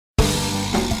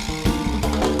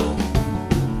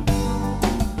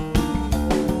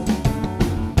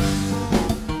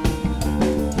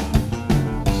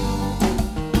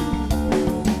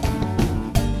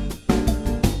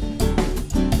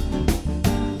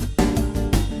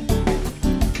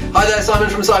there, Simon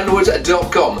from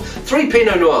simonwoods.com. 3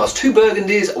 Pinot Noirs, 2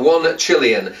 Burgundies, 1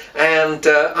 Chilean, and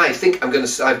I think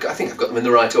I've got them in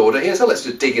the right order here. So let's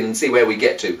just dig in and see where we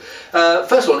get to.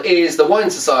 First one is the Wine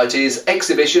Society's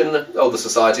exhibition, the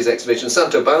Society's exhibition,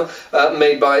 Saint-Aubin,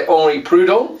 made by Henri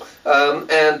Prudhomme,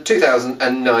 and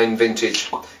 2009 vintage.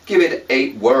 Give it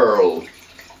a whirl.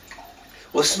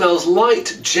 Well, it smells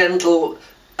light, gentle,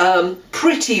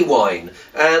 pretty wine,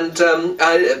 and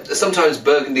sometimes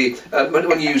Burgundy,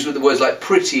 when you use the words like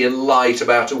pretty and light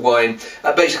about a wine,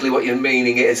 basically what you're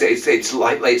meaning is it's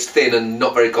light, it's thin and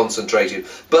not very concentrated.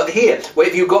 But here,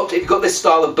 if you've got this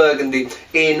style of Burgundy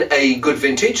in a good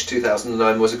vintage,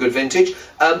 2009 was a good vintage,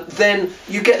 then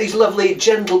you get these lovely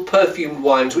gentle perfumed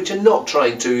wines which are not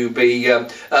trying to be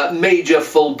major,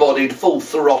 full-bodied, full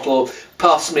throttle,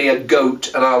 pass me a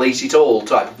goat and I'll eat it all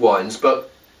type of wines, but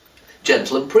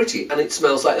gentle and pretty, and it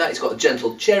smells like that. It's got a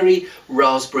gentle cherry,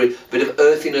 raspberry, bit of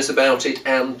earthiness about it,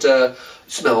 and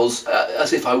smells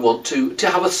as if I want to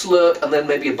have a slurp and then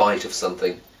maybe a bite of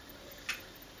something.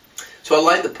 So I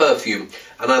like the perfume,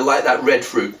 and I like that red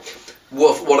fruit.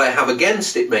 What I have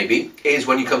against it maybe is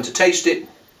when you come to taste it,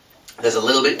 there's a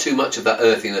little bit too much of that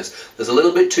earthiness. There's a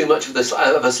little bit too much of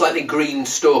a slightly green,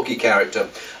 stalky character.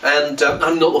 And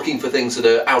I'm not looking for things that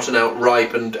are out and out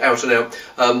ripe and out and out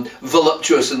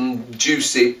voluptuous and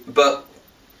juicy, but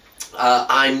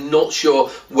I'm not sure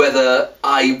whether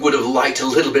I would have liked a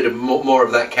little bit of more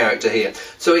of that character here.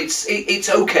 So it's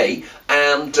okay,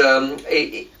 and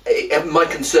my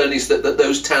concern is that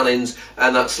those tannins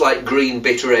and that slight green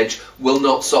bitter edge will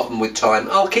not soften with time.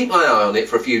 I'll keep my eye on it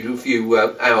for a few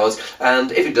hours,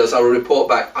 and if it does, I'll report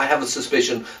back. I have a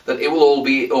suspicion that it will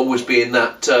always be in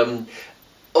that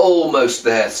almost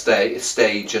there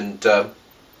stage, and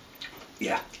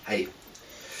yeah, hey.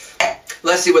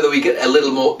 Let's see whether we get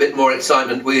a bit more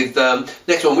excitement with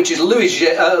next one, which is Louis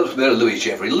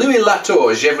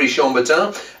Latour Gevrey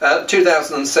Chambertin,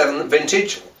 2007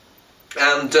 vintage.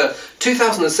 And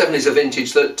 2007 is a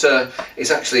vintage that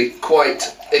is actually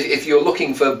quite, if you're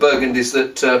looking for Burgundies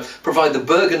that provide the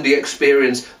Burgundy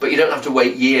experience, but you don't have to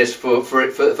wait years for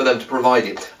them to provide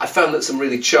it. I found that some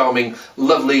really charming,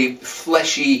 lovely,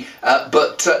 fleshy,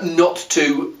 but not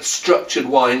too structured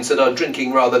wines that are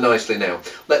drinking rather nicely now.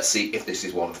 Let's see if this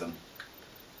is one of them.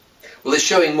 Well, it's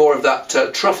showing more of that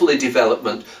truffly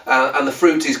development, and the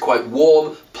fruit is quite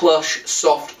warm, plush,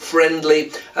 soft,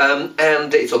 friendly,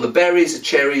 and it's on the berries, the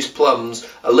cherries, plums,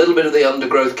 a little bit of the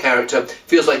undergrowth character.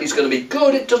 Feels like it's going to be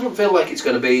good. It doesn't feel like it's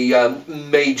going to be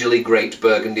majorly great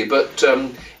Burgundy, but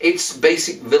it's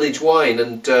basic village wine,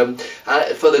 and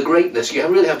for the greatness, you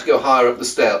really have to go higher up the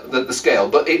scale.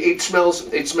 But it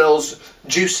smells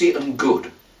juicy and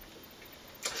good.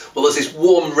 Well, there's this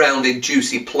warm, rounded,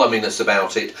 juicy plumminess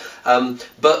about it,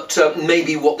 but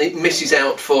maybe what it misses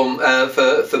out from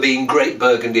for being great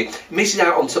Burgundy, misses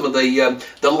out on some of the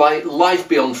life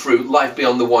beyond fruit, life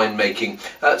beyond the winemaking.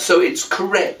 So it's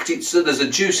correct. There's a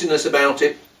juiciness about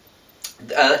it.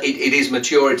 It is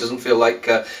mature. It doesn't feel like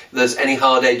there's any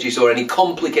hard edges or any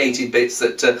complicated bits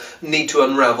that need to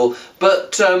unravel.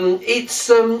 But it's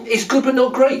good, but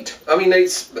not great. I mean,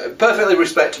 it's perfectly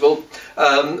respectable,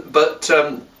 but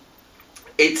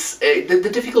the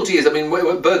difficulty is, I mean,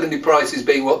 Burgundy prices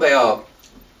being what they are.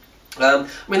 I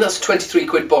mean, that's a 23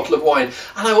 quid bottle of wine,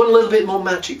 and I want a little bit more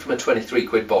magic from a 23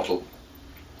 quid bottle.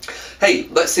 Hey,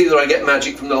 let's see whether I get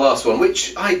magic from the last one,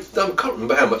 which I can't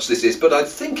remember how much this is, but I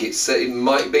think it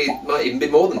might even be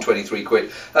more than 23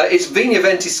 quid. It's Vigna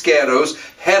Ventisquero's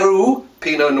Heru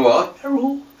Pinot Noir.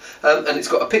 Heru. And it's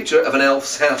got a picture of an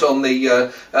elf's hat on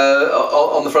the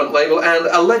front label, and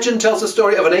a legend tells the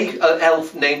story of an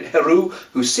elf named Heru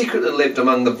who secretly lived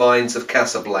among the vines of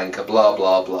Casablanca, blah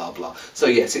blah blah blah. So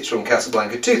yes, it's from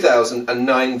Casablanca,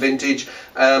 2009 vintage,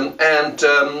 and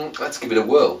let's give it a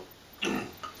whirl.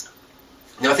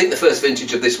 Now, I think the first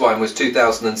vintage of this wine was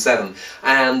 2007,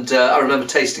 and I remember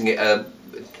tasting it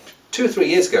 2 or 3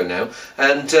 years ago now,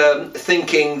 and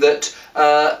thinking that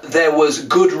there was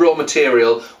good raw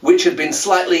material which had been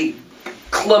slightly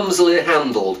clumsily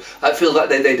handled. I feel like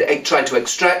they'd tried to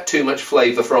extract too much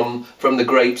flavour from the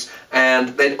grapes, and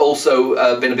they'd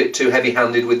also been a bit too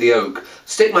heavy-handed with the oak.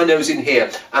 Stick my nose in here,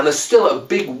 and there's still a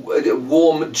big,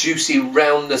 warm, juicy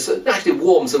roundness. Actually,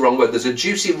 warm's the wrong word. There's a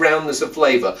juicy roundness of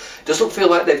flavour. It doesn't feel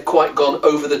like they've quite gone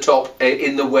over the top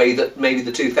in the way that maybe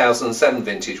the 2007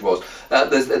 vintage was.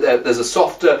 There's a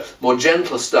softer, more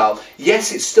gentler style.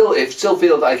 Yes, it still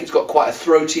feels like it's got quite a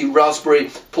throaty raspberry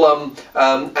plum,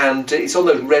 and it's on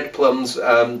those red plums.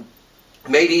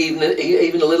 Maybe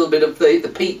even a little bit of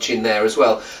the peach in there as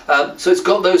well. So it's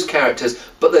got those characters,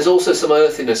 but there's also some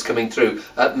earthiness coming through.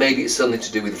 Maybe it's something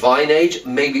to do with vine age,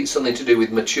 maybe it's something to do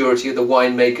with maturity of the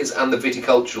winemakers and the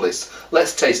viticulturalists.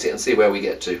 Let's taste it and see where we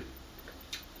get to.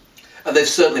 And they've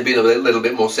certainly been a little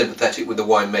bit more sympathetic with the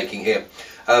winemaking here.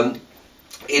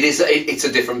 It's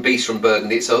a different beast from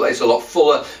Burgundy. It's a lot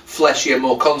fuller, fleshier,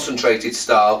 more concentrated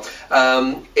style.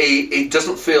 It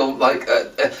doesn't feel like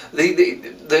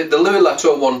the Louis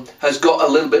Latour one has got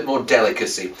a little bit more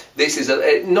delicacy. This is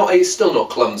it's still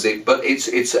not clumsy, but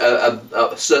it's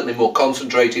certainly more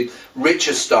concentrated,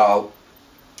 richer style.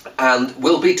 And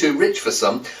will be too rich for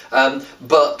some,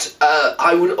 but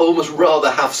I would almost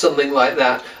rather have something like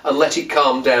that and let it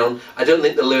calm down. I don't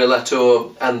think the Louis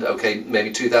Latour, and okay, maybe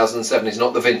 2007 is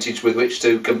not the vintage with which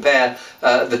to compare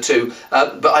the two,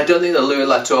 but I don't think the Louis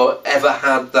Latour ever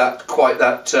had that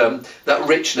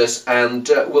richness, and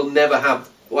will never have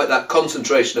like that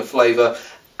concentration of flavour.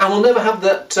 And will never have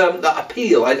that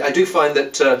appeal. I do find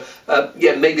that,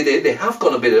 yeah, maybe they have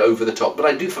gone a bit over the top, but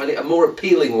I do find it a more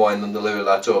appealing wine than the Louis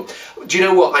Latour. Do you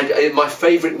know what? My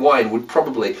favourite wine would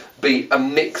probably be a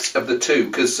mix of the two,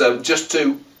 because just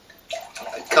to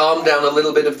calm down a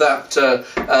little bit of that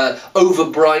over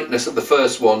brightness of the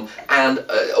first one, and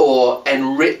or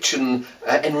enrichen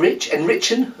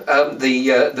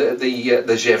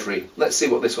the Gevrey. Let's see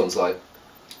what this one's like.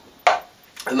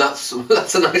 And that's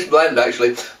a nice blend,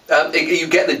 actually. You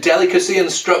get the delicacy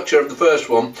and structure of the first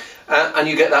one, and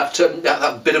you get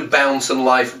that bit of bounce and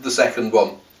life of the second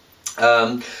one.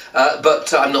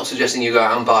 But I'm not suggesting you go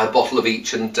out and buy a bottle of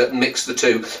each and mix the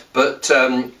two. But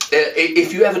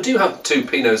if you ever do have two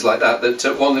Pinots like that,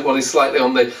 one is slightly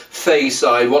on the fey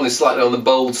side, one is slightly on the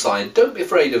bold side, don't be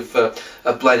afraid of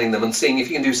blending them and seeing if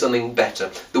you can do something better.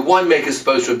 The winemaker's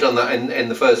supposed to have done that in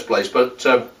the first place, but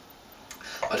I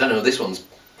don't know. This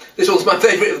one's my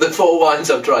favourite of the 4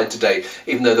 wines I've tried today,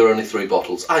 even though there are only 3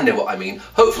 bottles. I know what I mean.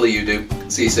 Hopefully you do.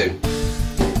 See you soon.